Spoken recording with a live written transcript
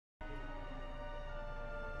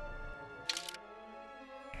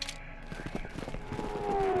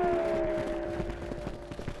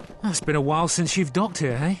It's been a while since you've docked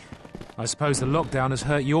here, eh? I suppose the lockdown has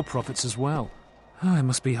hurt your profits as well. Oh, it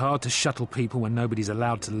must be hard to shuttle people when nobody's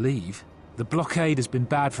allowed to leave. The blockade has been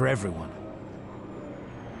bad for everyone.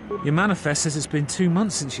 Your manifest says it's been 2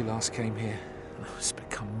 months since you last came here. Oh, it's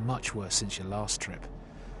become much worse since your last trip.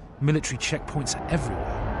 Military checkpoints are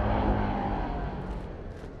everywhere.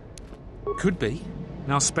 Could be.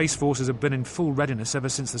 Our space forces have been in full readiness ever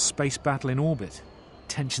since the space battle in orbit.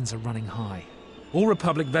 Tensions are running high. All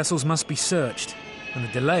Republic vessels must be searched, and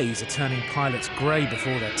the delays are turning pilots grey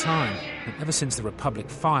before their time. And ever since the Republic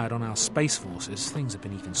fired on our space forces, things have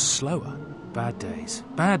been even slower. Bad days.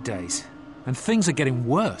 Bad days. And things are getting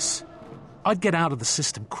worse. I'd get out of the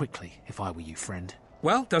system quickly, if I were you, friend.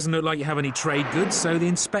 Well, doesn't look like you have any trade goods, so the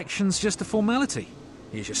inspection's just a formality.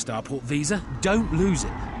 Here's your starport visa. Don't lose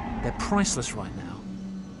it. They're priceless right now.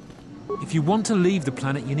 If you want to leave the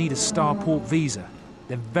planet, you need a starport visa.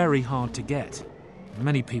 They're very hard to get.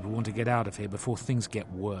 Many people want to get out of here before things get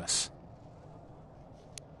worse.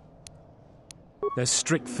 There's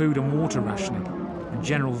strict food and water rationing, and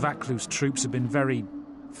General Vaclu's troops have been very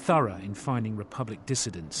thorough in finding Republic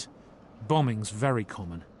dissidents. Bombing's very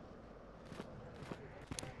common.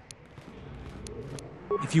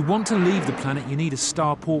 If you want to leave the planet, you need a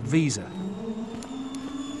starport visa.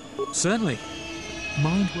 Certainly.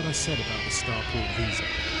 Mind what I said about the starport visa.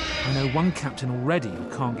 I know one captain already who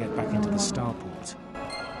can't get back into the starport.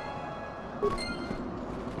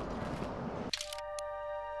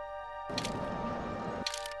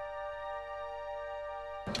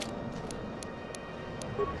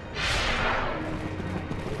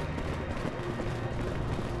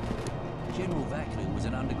 General Vaclu was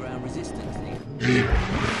an underground resistance leader.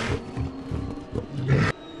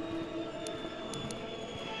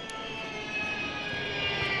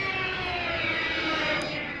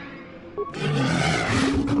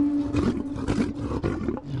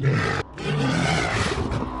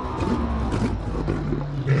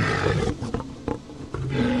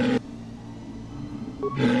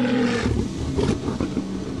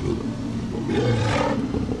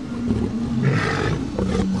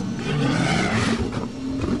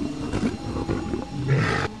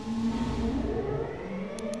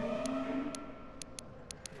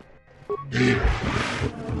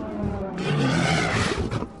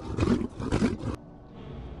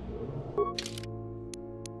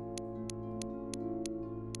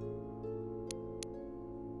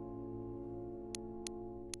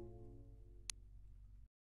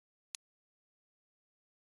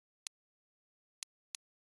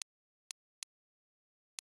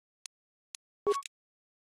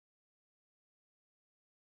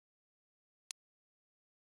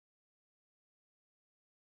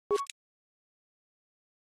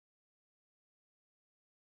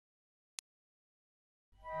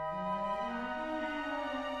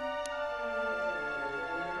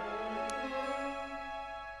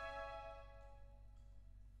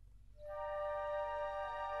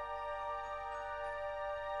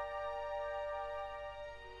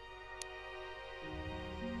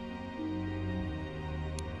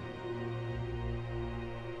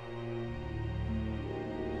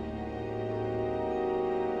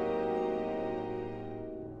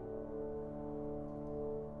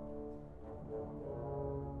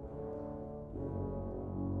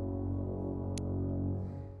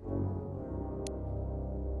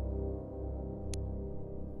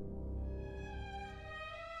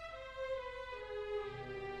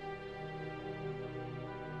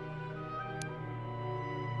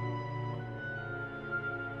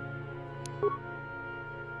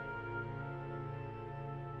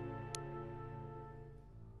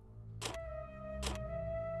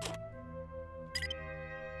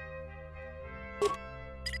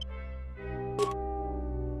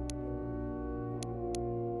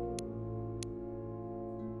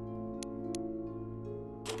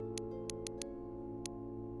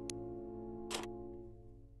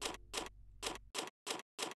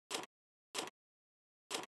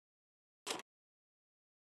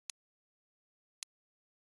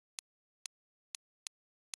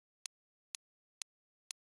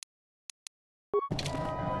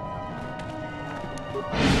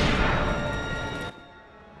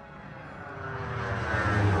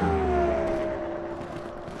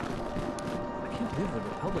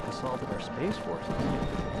 Space forces.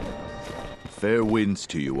 Fair winds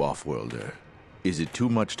to you, Offworlder. Is it too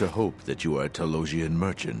much to hope that you are a Telosian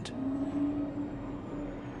merchant?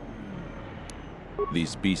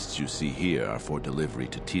 These beasts you see here are for delivery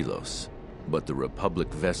to Telos, but the Republic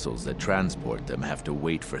vessels that transport them have to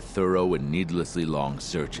wait for thorough and needlessly long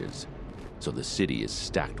searches, so the city is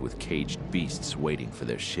stacked with caged beasts waiting for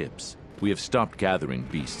their ships. We have stopped gathering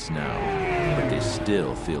beasts now, but they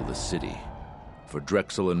still fill the city. For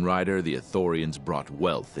Drexel and Ryder, the Ithorians brought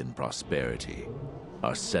wealth and prosperity.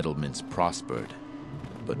 Our settlements prospered,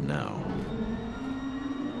 but now...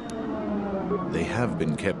 They have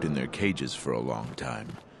been kept in their cages for a long time,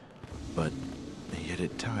 but yet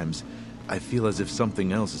at times, I feel as if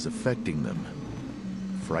something else is affecting them,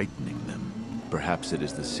 frightening them. Perhaps it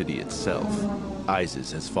is the city itself.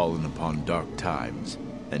 Isis has fallen upon dark times,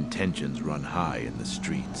 and tensions run high in the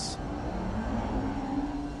streets.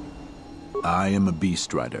 I am a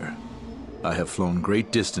beast rider. I have flown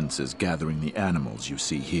great distances gathering the animals you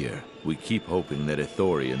see here. We keep hoping that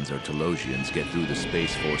Ithorians or Telosians get through the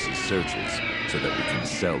Space Force's searches so that we can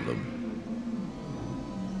sell them.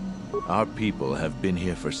 Our people have been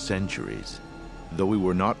here for centuries, though we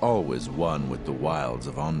were not always one with the wilds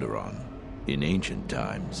of Onderon. In ancient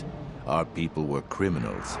times, our people were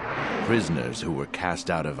criminals, prisoners who were cast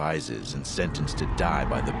out of Isis and sentenced to die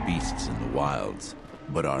by the beasts in the wilds.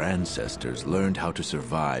 But our ancestors learned how to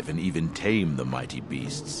survive and even tame the mighty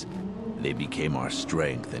beasts. They became our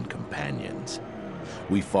strength and companions.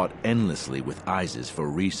 We fought endlessly with Isis for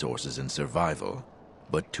resources and survival.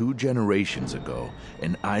 But 2 generations ago,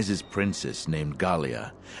 an Isis princess named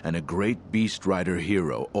Gallia and a great beast rider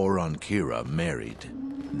hero, Oron Kira, married.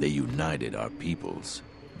 They united our peoples.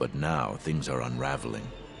 But now things are unraveling.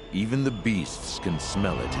 Even the beasts can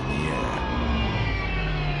smell it in the air.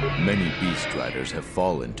 Many beast riders have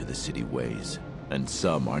fallen to the city ways, and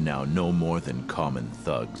some are now no more than common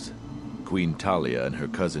thugs. Queen Talia and her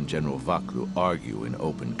cousin General Vaklu argue in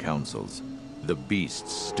open councils. The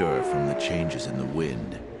beasts stir from the changes in the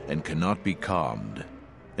wind and cannot be calmed,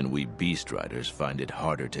 and we beast riders find it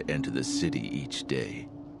harder to enter the city each day.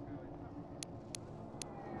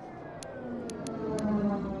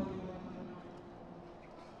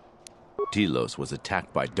 Telos was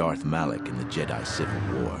attacked by Darth Malak in the Jedi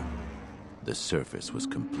Civil War. The surface was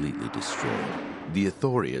completely destroyed. The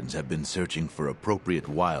Ithorians have been searching for appropriate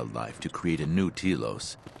wildlife to create a new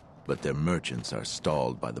Telos, but their merchants are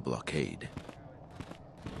stalled by the blockade.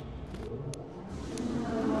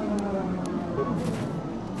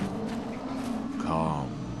 Calm.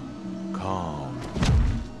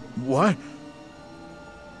 What?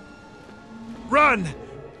 Run!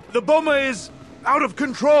 The bomber is out of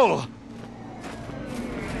control!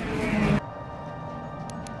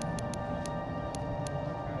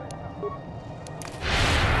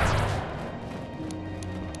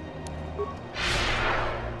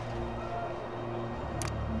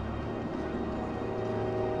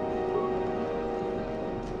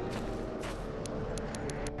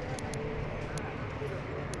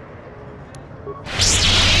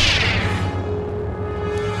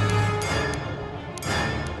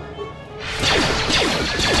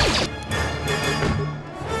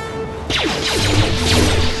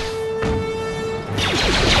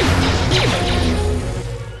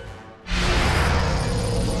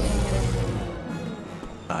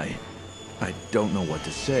 I don't know what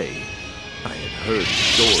to say. I had heard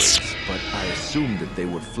stories, but I assumed that they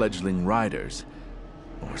were fledgling riders,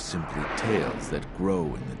 or simply tales that grow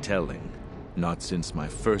in the telling. Not since my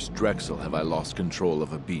first Drexel have I lost control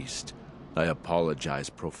of a beast. I apologize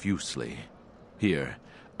profusely. Here,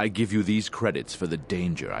 I give you these credits for the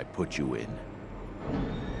danger I put you in.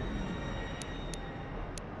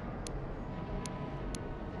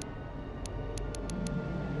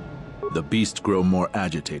 The beasts grow more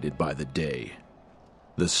agitated by the day.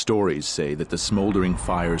 The stories say that the smoldering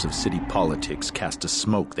fires of city politics cast a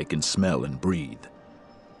smoke they can smell and breathe.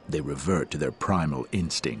 They revert to their primal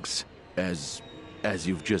instincts. As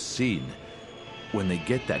you've just seen, when they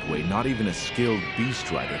get that way, not even a skilled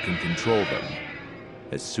beast rider can control them.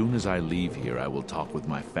 As soon as I leave here, I will talk with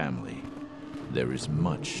my family. There is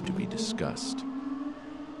much to be discussed.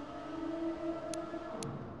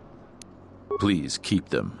 Please keep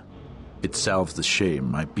them. It salves the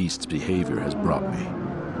shame my beast's behavior has brought me.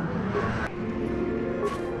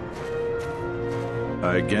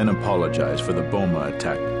 I again apologize for the Boma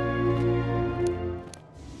attack.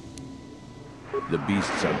 The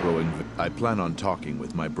beasts are growing. I plan on talking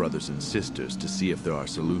with my brothers and sisters to see if there are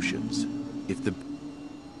solutions. If the...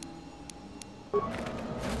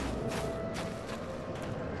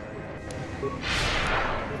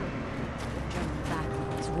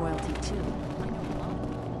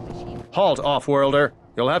 Halt, off-worlder.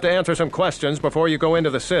 You'll have to answer some questions before you go into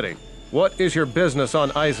the city. What is your business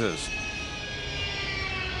on Isis?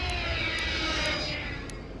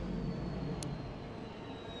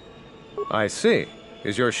 I see.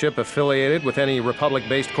 Is your ship affiliated with any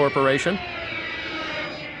Republic-based corporation?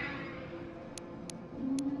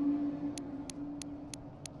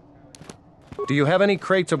 Do you have any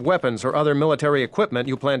crates of weapons or other military equipment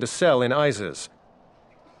you plan to sell in ISIS?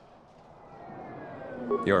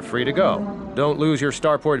 You're free to go. Don't lose your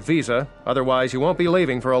starport visa, otherwise you won't be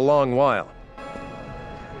leaving for a long while.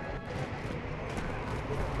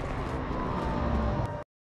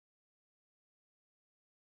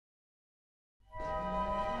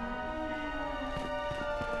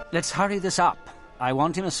 Let's hurry this up. I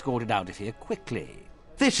want him escorted out of here quickly.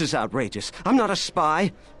 This is outrageous. I'm not a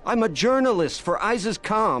spy. I'm a journalist for ISIS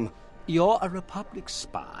Com. You're a Republic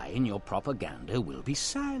spy, and your propaganda will be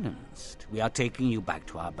silenced. We are taking you back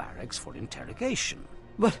to our barracks for interrogation.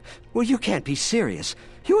 But, well, you can't be serious.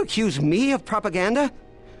 You accuse me of propaganda?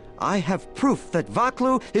 I have proof that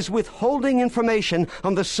Vaklu is withholding information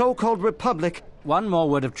on the so-called Republic. One more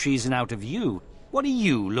word of treason out of you. What are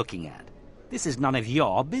you looking at? This is none of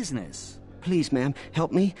your business. Please, ma'am,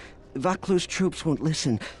 help me. Vaklu's troops won't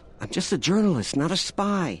listen. I'm just a journalist, not a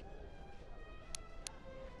spy.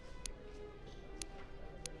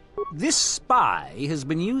 This spy has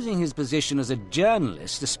been using his position as a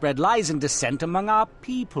journalist to spread lies and dissent among our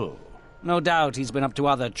people. No doubt he's been up to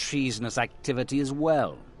other treasonous activity as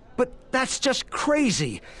well. But that's just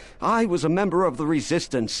crazy. I was a member of the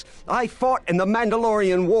Resistance. I fought in the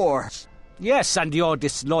Mandalorian Wars. Yes, and your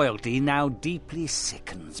disloyalty now deeply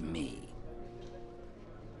sickens me.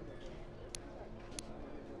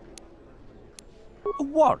 A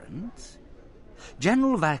warrant?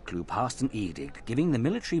 General Vaklu passed an edict giving the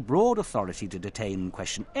military broad authority to detain and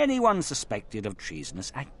question anyone suspected of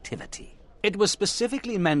treasonous activity. It was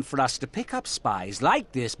specifically meant for us to pick up spies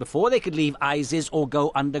like this before they could leave ISIS or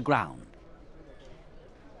go underground.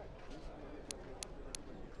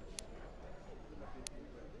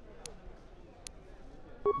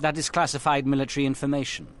 That is classified military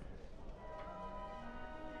information.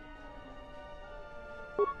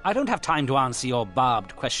 I don't have time to answer your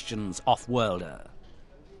barbed questions, off-worlder.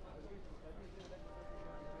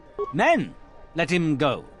 Men, let him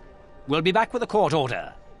go. We'll be back with a court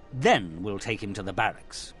order. Then we'll take him to the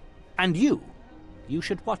barracks. And you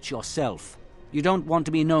should watch yourself. You don't want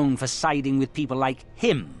to be known for siding with people like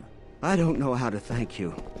him. I don't know how to thank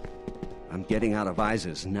you. I'm getting out of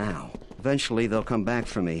ISIS now. Eventually they'll come back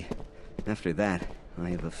for me. After that, I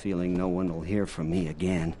have a feeling no one will hear from me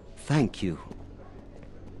again. Thank you.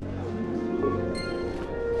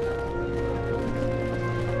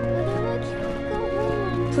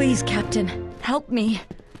 Please, Captain, help me.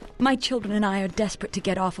 My children and I are desperate to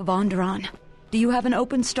get off of Onderon. Do you have an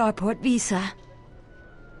open starport visa?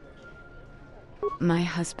 My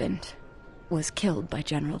husband was killed by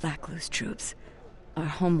General Vaklu's troops. Our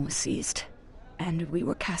home was seized, and we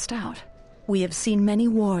were cast out. We have seen many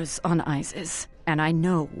wars on ISIS, and I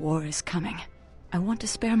know war is coming. I want to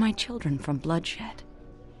spare my children from bloodshed.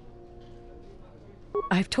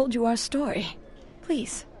 I've told you our story.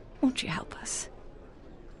 Please, won't you help us?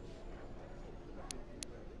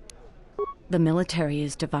 The military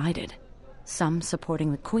is divided. Some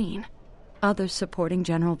supporting the Queen, others supporting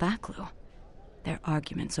General Vaklu. Their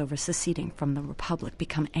arguments over seceding from the Republic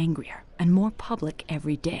become angrier and more public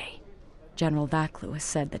every day. General Vaklu has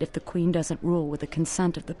said that if the Queen doesn't rule with the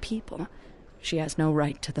consent of the people, she has no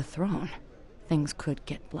right to the throne. Things could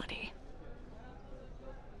get bloody.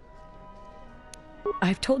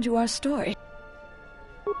 I've told you our story.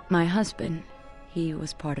 My husband, he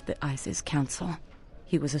was part of the ISIS Council.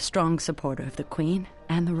 He was a strong supporter of the Queen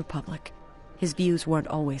and the Republic. His views weren't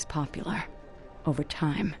always popular. Over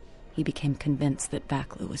time, he became convinced that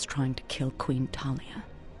Vaklu was trying to kill Queen Talia.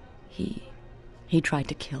 He tried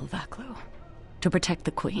to kill Vaklu. To protect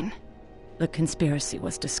the Queen, the conspiracy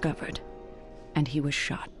was discovered, and he was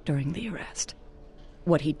shot during the arrest.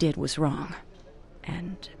 What he did was wrong,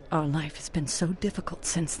 and our life has been so difficult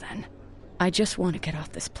since then. I just want to get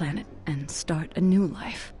off this planet and start a new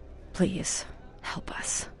life. Please, help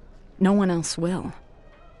us. No one else will.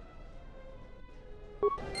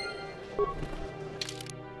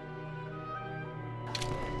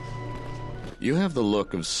 You have the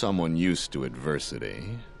look of someone used to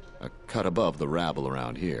adversity, a cut above the rabble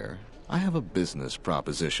around here. I have a business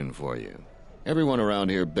proposition for you. Everyone around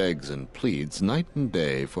here begs and pleads night and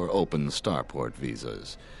day for open starport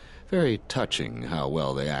visas. Very touching how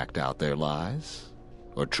well they act out their lies.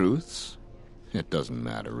 Or truths. It doesn't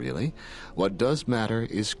matter, really. What does matter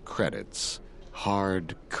is credits.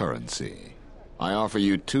 Hard currency. I offer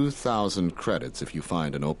you 2,000 credits if you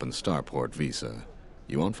find an open starport visa.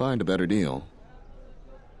 You won't find a better deal.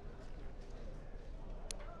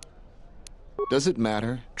 Does it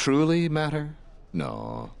matter? Truly matter?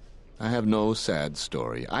 No. I have no sad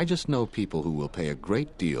story. I just know people who will pay a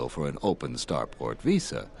great deal for an open starport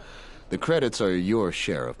visa. The credits are your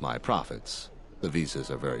share of my profits. The visas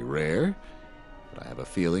are very rare, but I have a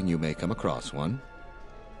feeling you may come across one.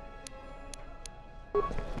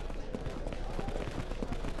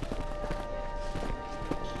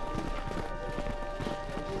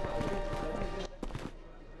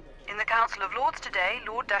 In the Council of Lords today,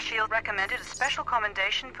 Lord Dashiell recommended a special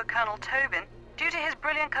commendation for Colonel Tobin due to his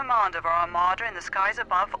brilliant command of our armada in the skies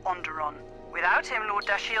above Onderon. Without him, Lord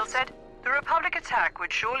Dashiell said, the Republic attack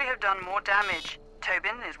would surely have done more damage.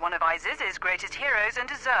 Tobin is one of Iziz's greatest heroes and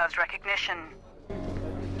deserves recognition.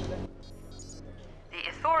 The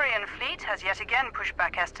Ithorian fleet has yet again pushed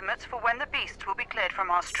back estimates for when the beasts will be cleared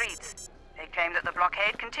from our streets. They claim that the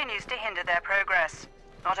blockade continues to hinder their progress.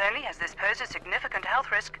 Not only has this posed a significant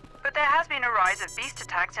health risk, but there has been a rise of beast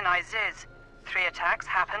attacks in Iziz. 3 attacks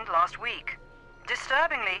happened last week.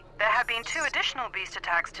 Disturbingly, there have been 2 additional beast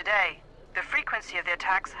attacks today. The frequency of the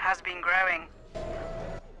attacks has been growing.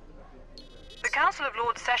 The Council of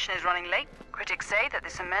Lords session is running late. Critics say that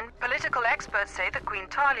this amendment. Political experts say that Queen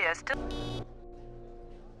Talia is still.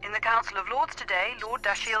 In the Council of Lords today, Lord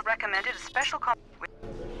Dashiell recommended a special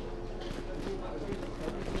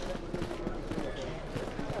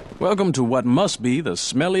Welcome to what must be the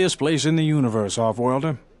smelliest place in the universe,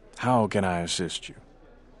 Offworlder. How can I assist you?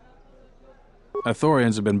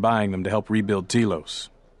 Ithorians have been buying them to help rebuild Telos.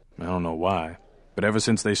 I don't know why, but ever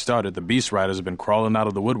since they started, the Beast Riders have been crawling out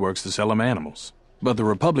of the woodworks to sell them animals. But the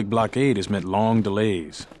Republic blockade has meant long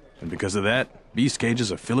delays, and because of that, beast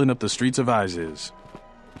cages are filling up the streets of Iziz.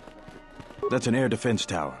 That's an air defense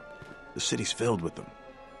tower. The city's filled with them.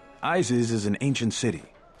 Iziz is an ancient city,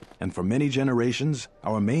 and for many generations,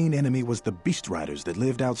 our main enemy was the Beast Riders that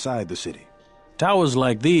lived outside the city. Towers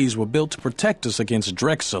like these were built to protect us against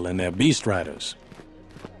Drexel and their Beast Riders.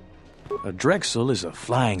 A Drexel is a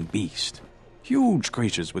flying beast. Huge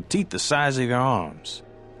creatures with teeth the size of your arms.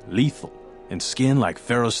 Lethal, and skin like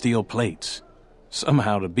ferrosteel plates.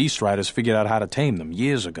 Somehow the Beast Riders figured out how to tame them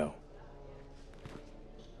years ago.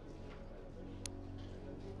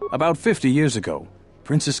 About 50 years ago,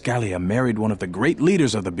 Princess Gallia married one of the great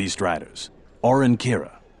leaders of the Beast Riders, Orin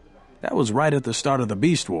Kira. That was right at the start of the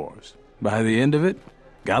Beast Wars. By the end of it,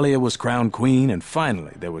 Gallia was crowned queen, and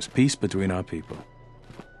finally there was peace between our people.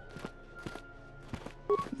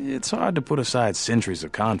 It's hard to put aside centuries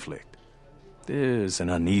of conflict. There's an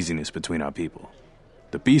uneasiness between our people.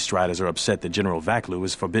 The Beast Riders are upset that General Vaklu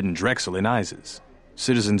has forbidden Drexel in Iziz.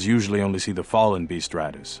 Citizens usually only see the fallen Beast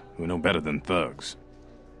Riders, who are no better than thugs.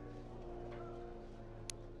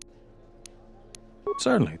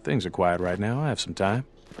 Certainly, things are quiet right now. I have some time.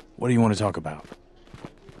 What do you want to talk about?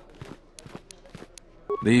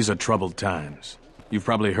 These are troubled times. You've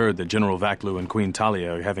probably heard that General Vaklu and Queen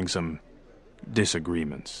Talia are having some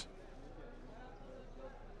disagreements.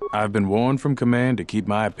 I've been warned from command to keep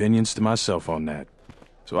my opinions to myself on that.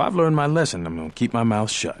 So I've learned my lesson. I'm going to keep my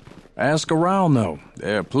mouth shut. Ask around, though.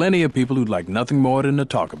 There are plenty of people who'd like nothing more than to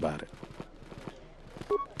talk about it.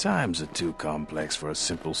 Times are too complex for a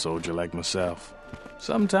simple soldier like myself.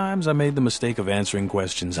 Sometimes I made the mistake of answering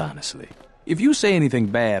questions honestly. If you say anything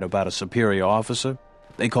bad about a superior officer,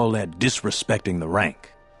 they call that disrespecting the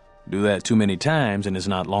rank. Do that too many times and it's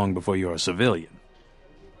not long before you're a civilian.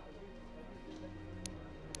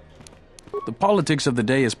 The politics of the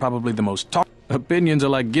day is probably the most talked. Opinions are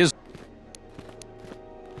like giz.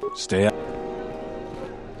 Stay up.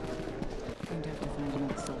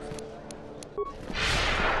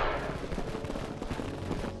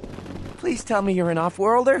 Please tell me you're an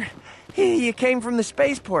off-worlder. You came from the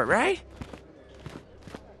spaceport, right?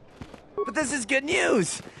 But this is good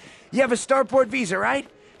news. You have a starport visa, right?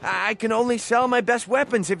 I can only sell my best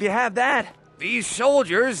weapons if you have that. These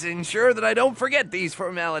soldiers ensure that I don't forget these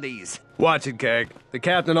formalities. Watch it, Keg. The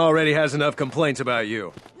captain already has enough complaints about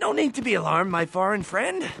you. No need to be alarmed, my foreign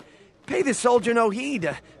friend. Pay the soldier no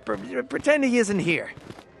heed. Pretend he isn't here.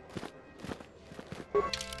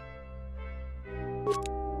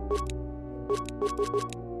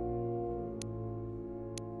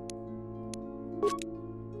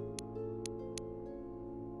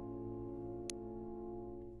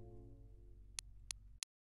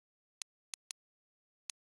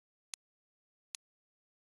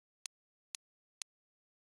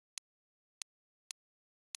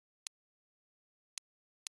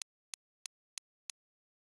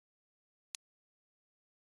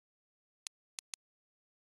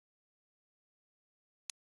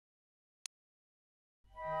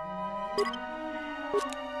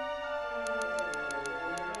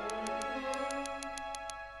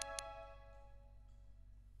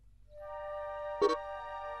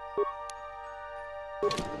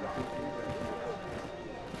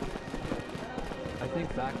 I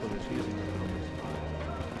think Vaklu is using the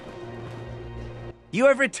You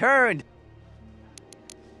have returned!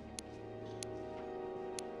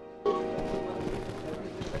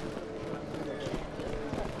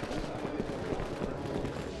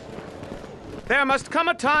 There must come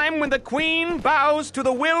a time when the Queen bows to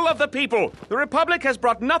the will of the people. The Republic has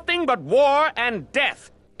brought nothing but war and death.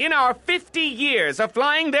 In our 50 years of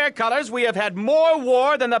flying their colors, we have had more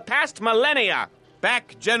war than the past millennia.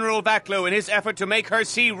 Back General Vaklu in his effort to make her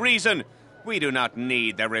see reason. We do not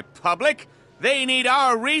need the Republic. They need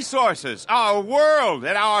our resources, our world,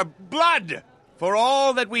 and our blood. For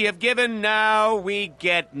all that we have given, now we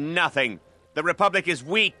get nothing. The Republic is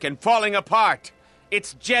weak and falling apart.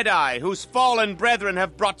 Its Jedi, whose fallen brethren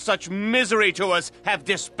have brought such misery to us, have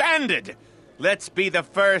disbanded. Let's be the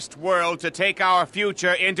first world to take our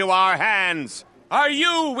future into our hands. Are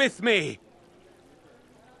you with me?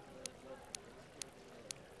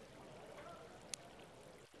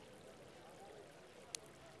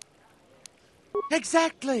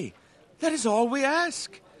 Exactly. That is all we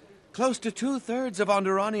ask. Close to 2/3 of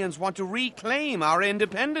Onderonians want to reclaim our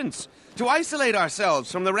independence, to isolate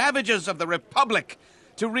ourselves from the ravages of the Republic,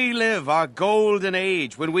 to relive our golden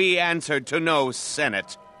age when we answered to no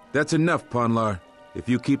Senate. That's enough, Ponlar. If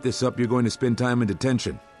you keep this up, you're going to spend time in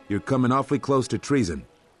detention. You're coming awfully close to treason.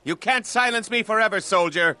 You can't silence me forever,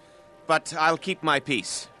 soldier, but I'll keep my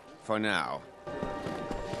peace, for now.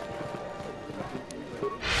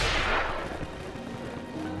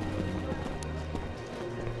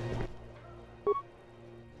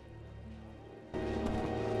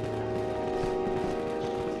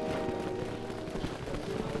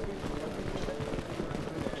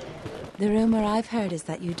 The rumor I've heard is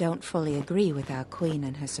that you don't fully agree with our Queen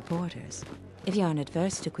and her supporters. If you aren't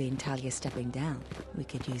adverse to Queen Talia stepping down, we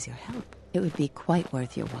could use your help. It would be quite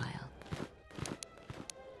worth your while.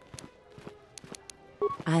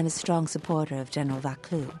 I'm a strong supporter of General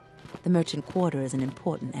Vaklu. The Merchant Quarter is an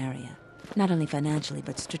important area, not only financially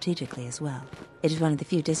but strategically as well. It is one of the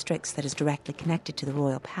few districts that is directly connected to the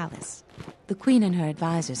Royal Palace. The Queen and her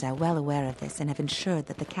advisors are well aware of this and have ensured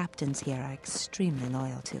that the captains here are extremely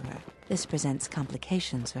loyal to her. This presents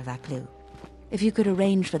complications for Vaklu. If you could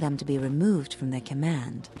arrange for them to be removed from their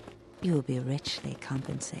command, you will be richly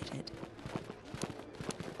compensated.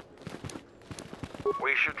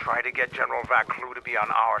 We should try to get General Vaklu to be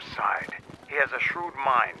on our side. He has a shrewd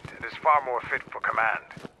mind and is far more fit for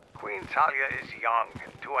command. Queen Talia is young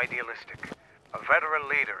and too idealistic. A veteran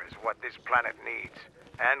leader is what this planet needs,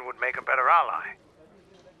 and would make a better ally.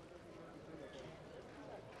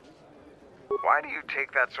 Why do you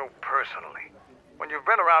take that so personally? When you've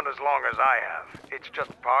been around as long as I have, it's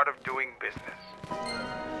just part of doing business.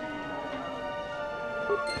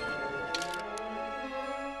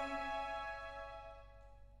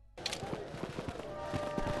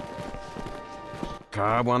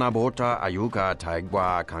 Kawanabota ayuka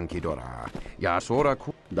taigwa kankidora. Yasora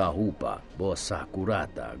ku Dahupa, bosa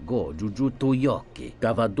curata, go jujuto yoki,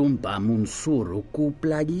 kavadumpa munsuru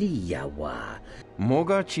kupla liyawa.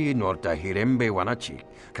 Mogachi norta hirembe wanachi,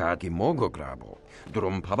 kaki mogo grabo,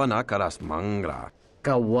 drum pabanakaras mangra.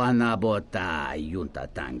 Kawanabota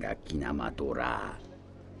yuntatanga kinamatura.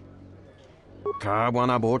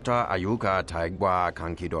 Kawanabota ayuka taigwa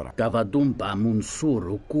kankidora. Kavadumpa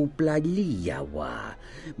munsuru kupla liyawa.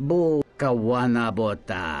 Bo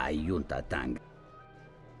kawanabota yuntatanga.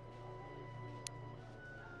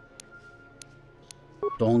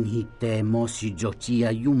 Tonghite mosi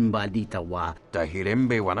jochia yumba ditawa.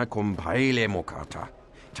 Tahirembe wanakom paile mokata.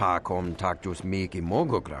 Takom takjus miki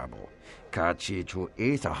mogo grabo. Kachi chu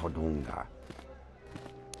esa hodunga.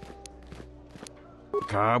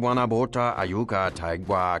 Kawanabota ayuka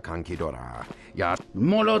taigwa kankidora. Ya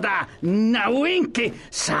Moloda nawinki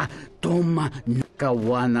sa toma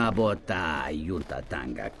kawanabota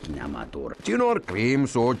yuntatanga kinamatura. Tinor krim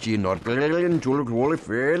so tinor plelen chul kwole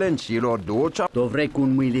felen silo docha. Dovrei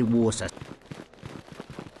kun mili wosa.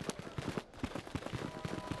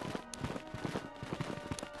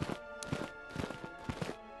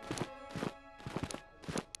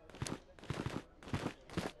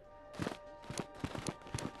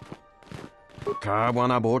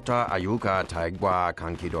 Kawanabota ayuka taigwa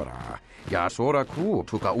kankidora. Yasora ku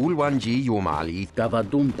tuka ulwanji yomali.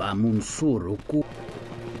 Kavadumpa munsuru ku.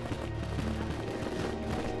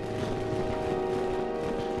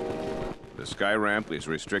 The sky ramp is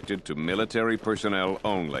restricted to military personnel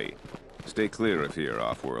only. Stay clear of here,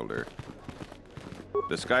 Offworlder.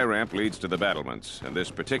 The sky ramp leads to the battlements, and this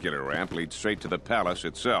particular ramp leads straight to the palace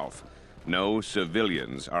itself. No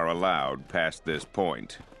civilians are allowed past this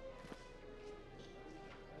point.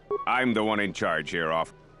 I'm the one in charge here,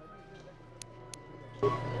 Off.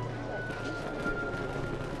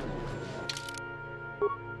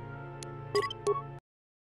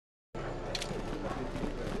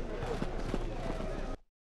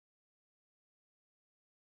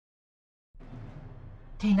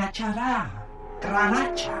 Tinachara,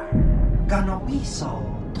 Granacha, Ganobiso,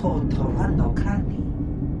 Totorando Crani,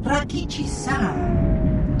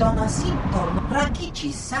 Rakichi-san, Donacito,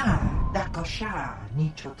 Rakichi-san, Dakosha,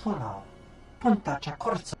 Nichotono, Punta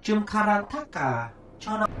Chakorso, Jumkarantaka,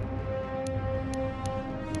 Chono.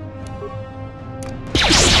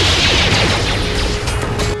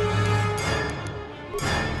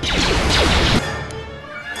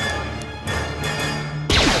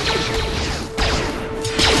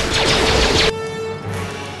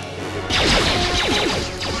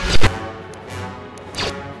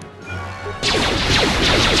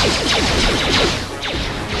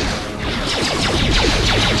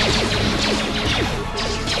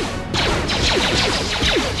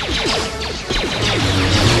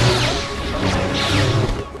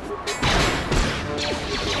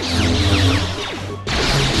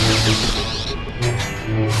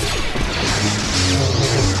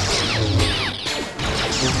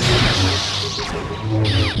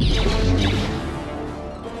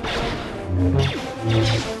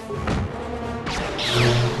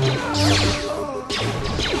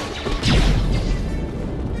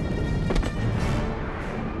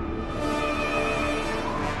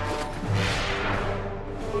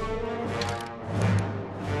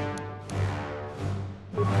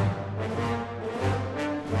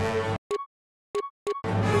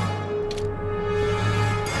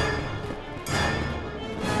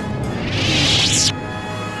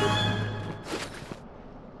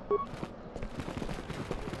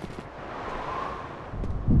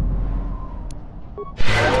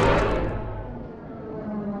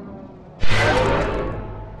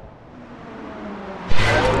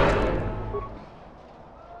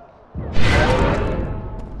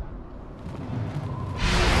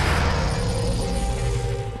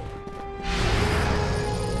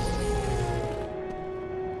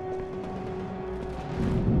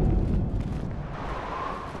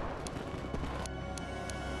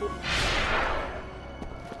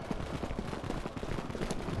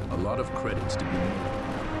 Credits to be made.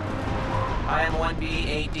 I am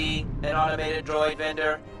 1B8D, an automated droid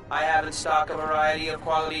vendor. I have in stock a variety of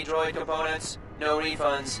quality droid components, no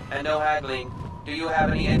refunds, and no haggling. Do you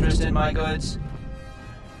have any interest in my goods?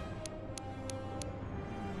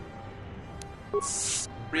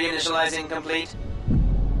 Reinitializing complete.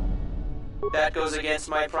 That goes against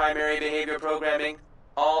my primary behavior programming.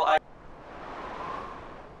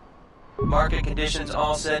 Market conditions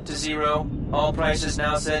all set to 0. All prices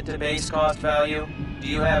now set to base cost value. Do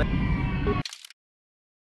you have...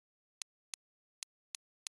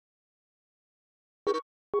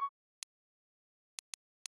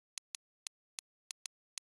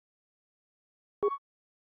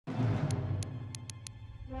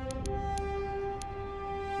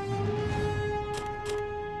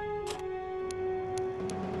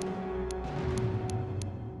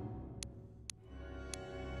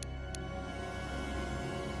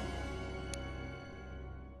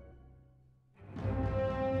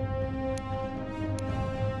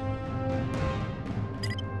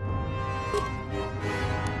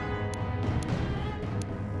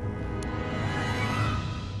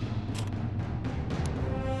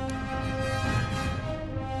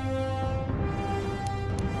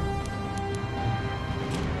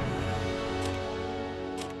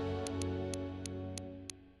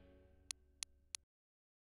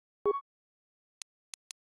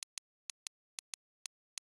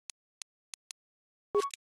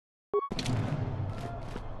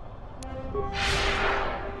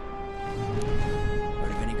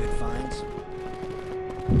 Heard of any good finds?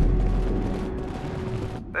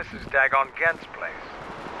 This is Dhagon Ghent's place.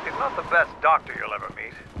 He's not the best doctor you'll ever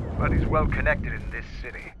meet, but he's well connected in this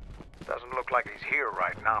city. Doesn't look like he's here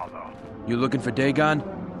right now, though. You looking for Dhagon?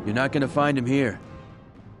 You're not gonna find him here.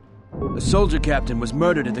 A soldier captain was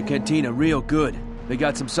murdered at the cantina real good. They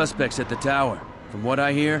got some suspects at the tower. From what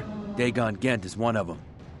I hear, Dhagon Ghent is one of them.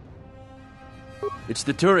 It's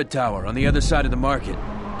the turret tower on the other side of the market.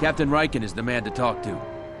 Captain Riken is the man to talk to.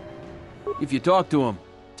 If you talk to him,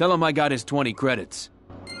 tell him I got his 20 credits.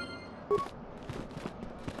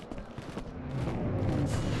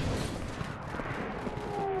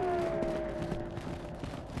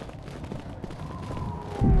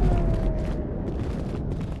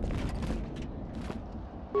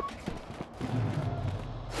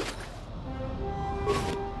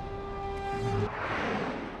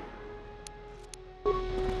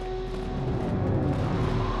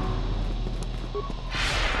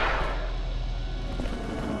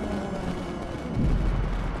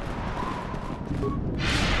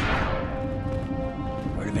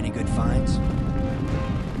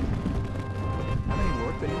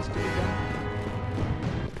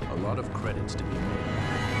 lot of credits to be made.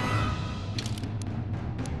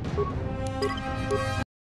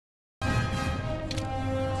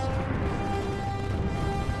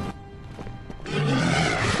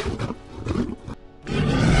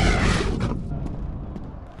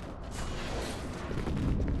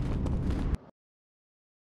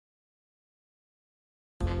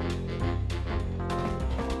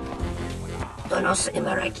 Donos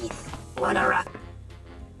Imaragith, Wanara.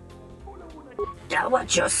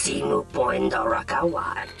 Dawacho Simu Poindo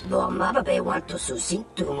Rakawa, Bomababe want to susing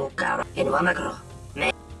to Mukara in Wamagro.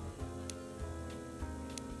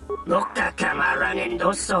 Noka Kamaran and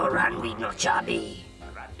Doso ran with no chabi.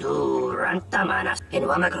 Tu Rantamanas in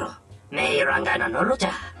Wamagro. May Rangana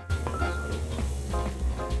Noruta.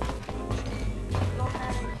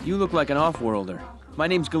 You look like an off-worlder. My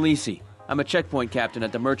name's Galisi. I'm a checkpoint captain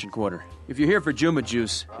at the merchant quarter. If you're here for Juma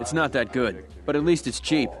juice, it's not that good. But at least it's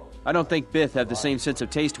cheap. I don't think Bith have the same sense of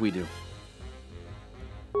taste we do.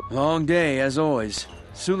 Long day, as always.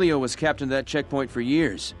 Sulio was captain of that checkpoint for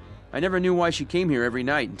years. I never knew why she came here every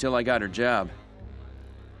night until I got her job.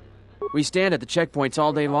 We stand at the checkpoints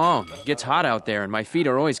all day long. It gets hot out there and my feet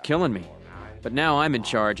are always killing me. But now I'm in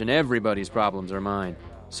charge and everybody's problems are mine.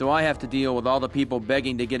 So I have to deal with all the people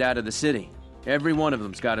begging to get out of the city. Every one of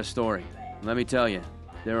them's got a story. Let me tell you,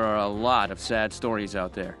 there are a lot of sad stories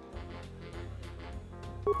out there.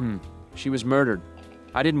 She was murdered.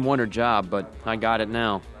 I didn't want her job, but I got it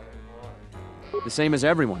now. The same as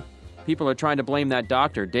everyone. People are trying to blame that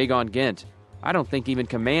doctor, Dhagon Ghent. I don't think even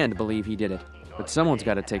Command believe he did it, but someone's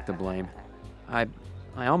got to take the blame. I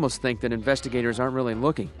almost think that investigators aren't really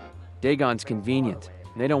looking. Dagon's convenient.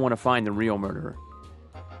 They don't want to find the real murderer.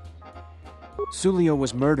 Sulio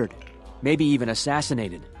was murdered, maybe even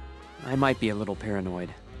assassinated. I might be a little paranoid.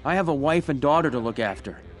 I have a wife and daughter to look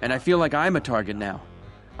after, and I feel like I'm a target now.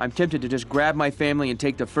 I'm tempted to just grab my family and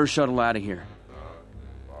take the first shuttle out of here.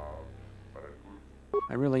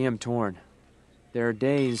 I really am torn. There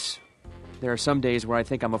are some days where I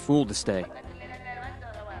think I'm a fool to stay.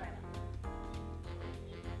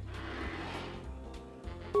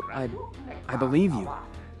 I believe you.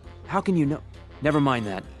 How can you know? Never mind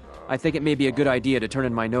that. I think it may be a good idea to turn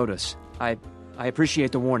in my notice. I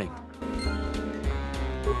appreciate the warning.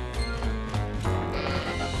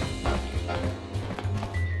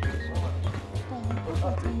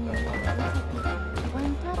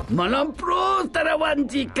 Malampro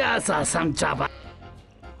tarawanjika sa samchaba.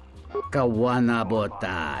 Kawana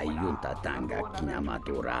bota yuntatanga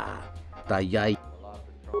kinamatura. Tayay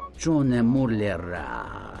chone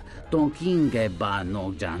mulera. Tonkinge ba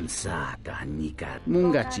no jansaka nika.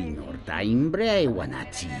 Mungachinor ta imbre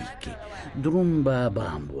wanachiki. Drumba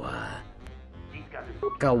bambwa.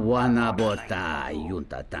 Kawana bota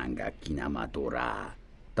yuntatanga kinamatura.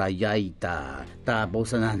 Tayaita ta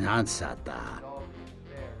bosananansata.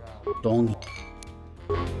 Go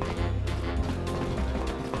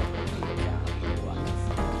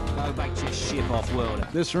back to your ship, off-worlder.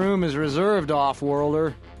 This room is reserved,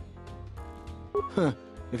 off-worlder.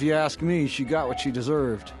 If you ask me, she got what she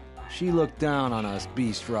deserved. She looked down on us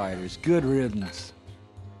beast riders. Good riddance.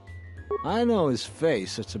 I know his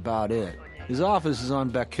face, that's about it. His office is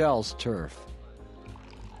on Bekel's turf.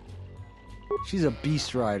 She's a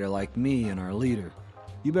beast rider like me and our leader.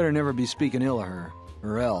 You better never be speaking ill of her,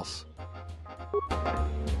 or else.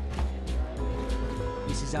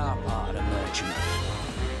 This is our part of merchant.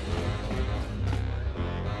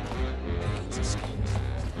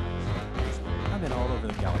 I've been all over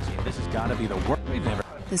the galaxy, and this has got to be the worst we've never...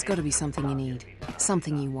 There's got to be something you need.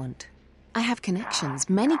 Something you want. I have connections,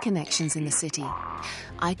 many connections in the city.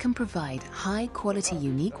 I can provide high-quality,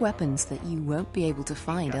 unique weapons that you won't be able to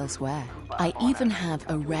find elsewhere. I even have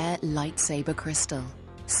a rare lightsaber crystal.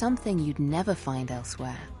 Something you'd never find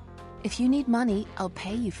elsewhere. If you need money, I'll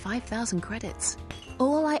pay you 5,000 credits.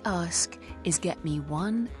 All I ask is get me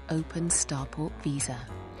one open starport visa.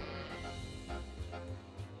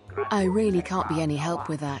 I really can't be any help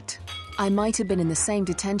with that. I might have been in the same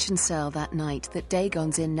detention cell that night that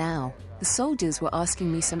Dhagon's in now. The soldiers were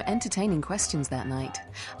asking me some entertaining questions that night.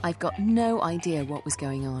 I've got no idea what was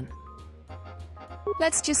going on.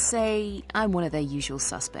 Let's just say I'm one of their usual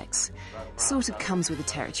suspects. Sort of comes with the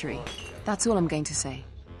territory. That's all I'm going to say.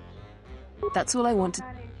 That's all I want to...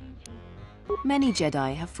 Many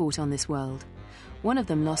Jedi have fought on this world. One of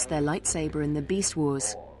them lost their lightsaber in the Beast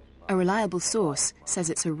Wars. A reliable source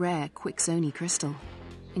says it's a rare Quixoni crystal.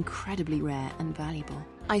 Incredibly rare and valuable.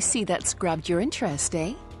 I see that's grabbed your interest,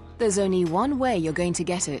 eh? There's only one way you're going to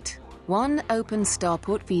get it. One open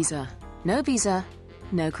starport visa. No visa,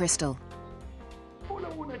 no crystal.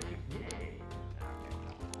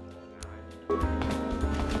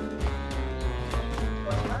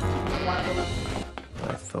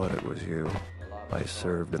 I thought it was you. I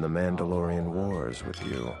served in the Mandalorian Wars with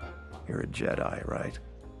you. You're a Jedi, right?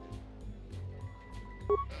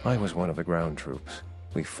 I was one of the ground troops.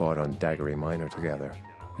 We fought on Daggery Minor together.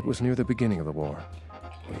 It was near the beginning of the war.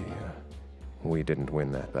 We didn't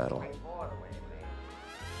win that battle.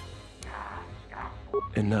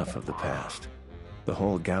 Enough of the past. The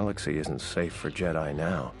whole galaxy isn't safe for Jedi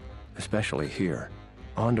now, especially here.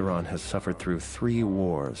 Onderon has suffered through 3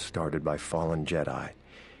 wars started by fallen Jedi.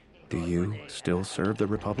 Do you still serve the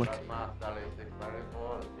Republic?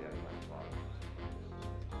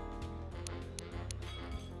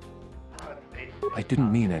 I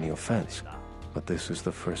didn't mean any offense, but this is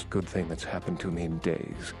the first good thing that's happened to me in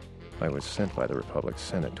days. I was sent by the Republic's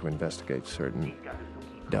Senate to investigate certain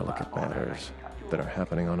delicate matters that are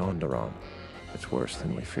happening on Onderon. It's worse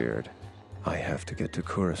than we feared. I have to get to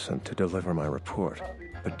Coruscant to deliver my report,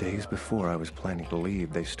 but days before I was planning to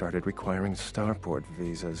leave, they started requiring starport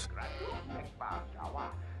visas.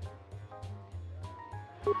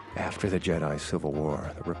 After the Jedi Civil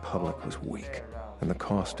War, the Republic was weak, and the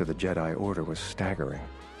cost to the Jedi Order was staggering.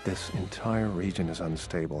 This entire region is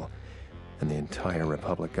unstable, and the entire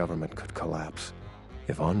Republic government could collapse.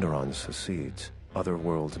 If Onderon secedes, other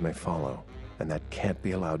worlds may follow, and that can't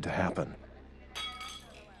be allowed to happen.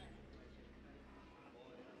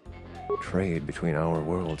 Trade between our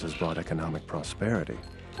worlds has brought economic prosperity,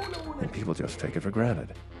 and people just take it for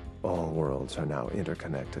granted. All worlds are now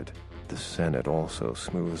interconnected. The Senate also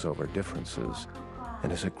smooths over differences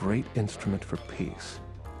and is a great instrument for peace.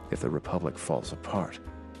 If the Republic falls apart,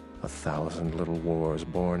 1,000 little wars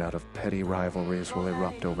born out of petty rivalries will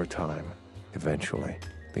erupt over time. Eventually,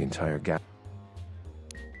 the entire gap.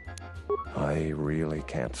 I really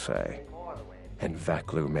can't say. And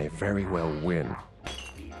Vaklu may very well win.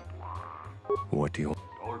 What do you...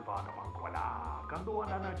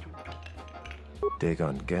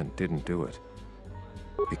 Dhagon Ghent didn't do it.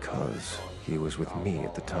 Because he was with me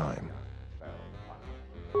at the time.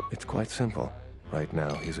 It's quite simple. Right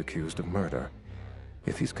now, he's accused of murder.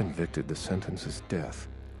 If he's convicted, the sentence is death.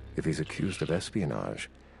 If he's accused of espionage,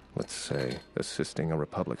 let's say assisting a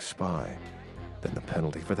Republic spy, then the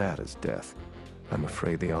penalty for that is death. I'm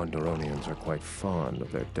afraid the Onderonians are quite fond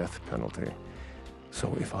of their death penalty.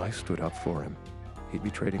 So if I stood up for him, he'd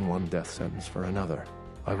be trading one death sentence for another.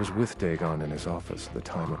 I was with Dhagon in his office at the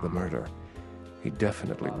time of the murder. He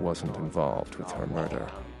definitely wasn't involved with her murder.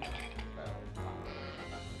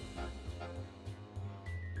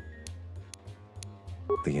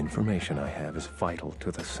 The information I have is vital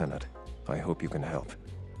to the Senate. I hope you can help.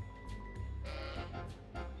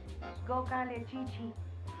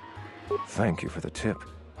 Thank you for the tip.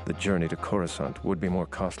 The journey to Coruscant would be more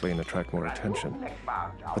costly and attract more attention.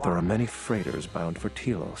 But there are many freighters bound for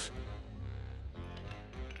Telos.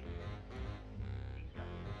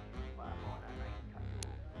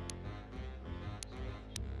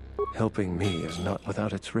 Helping me is not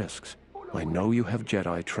without its risks. I know you have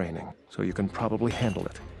Jedi training, so you can probably handle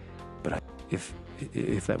it. But if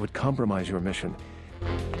that would compromise your mission...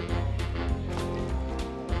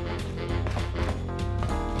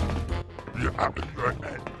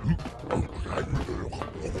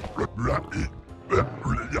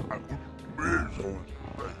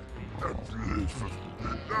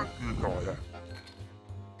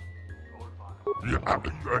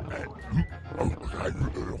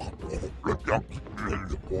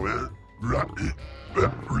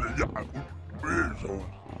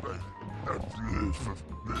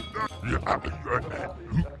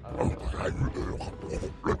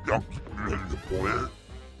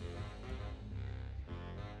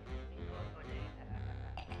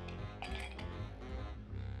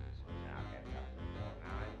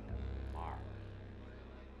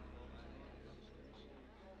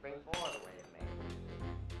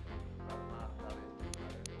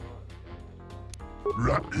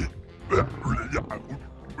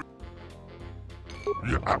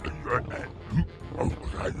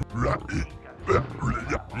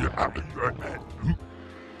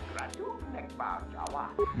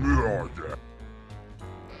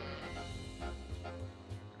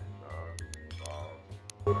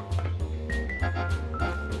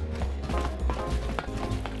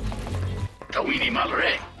 Tawini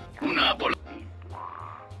Malre, una bola.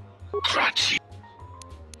 Grazie.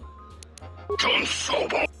 John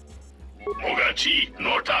Sobo. Mogachi,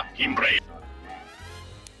 Norta, Imbre.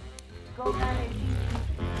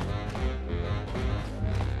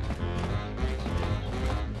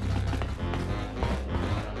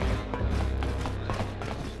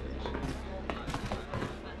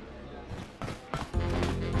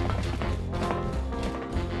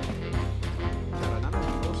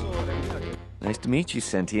 to meet you,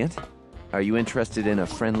 Sentient. Are you interested in a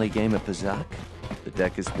friendly game of Pazak? The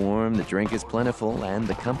deck is warm, the drink is plentiful, and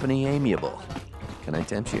the company amiable. Can I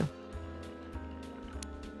tempt you?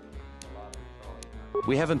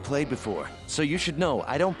 We haven't played before, so you should know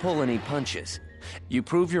I don't pull any punches. You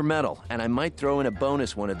prove your mettle, and I might throw in a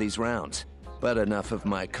bonus one of these rounds. But enough of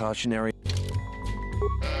my cautionary...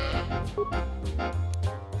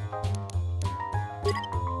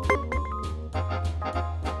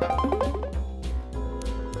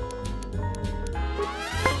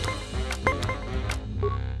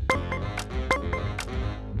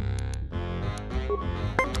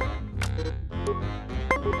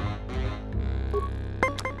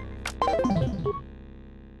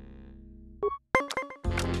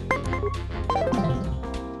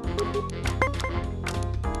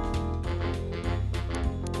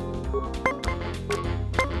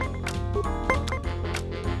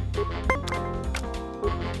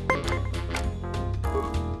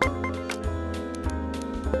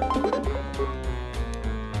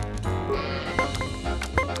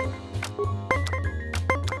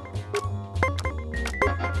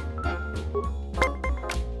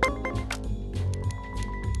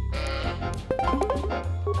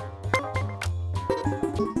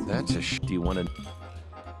 That's a do you want to...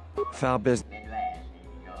 Foul business?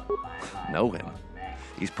 Know him.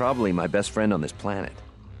 He's probably my best friend on this planet.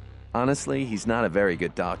 Honestly, he's not a very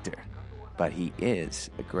good doctor, but he is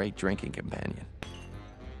a great drinking companion.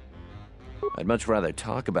 I'd much rather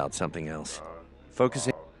talk about something else.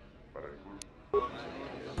 Focusing...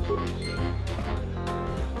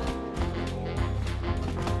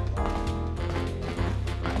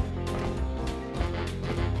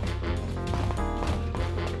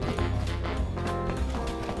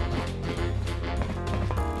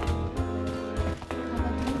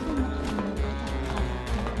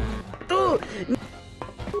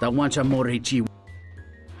 Da wancha morichi.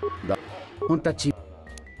 Da hunta chi.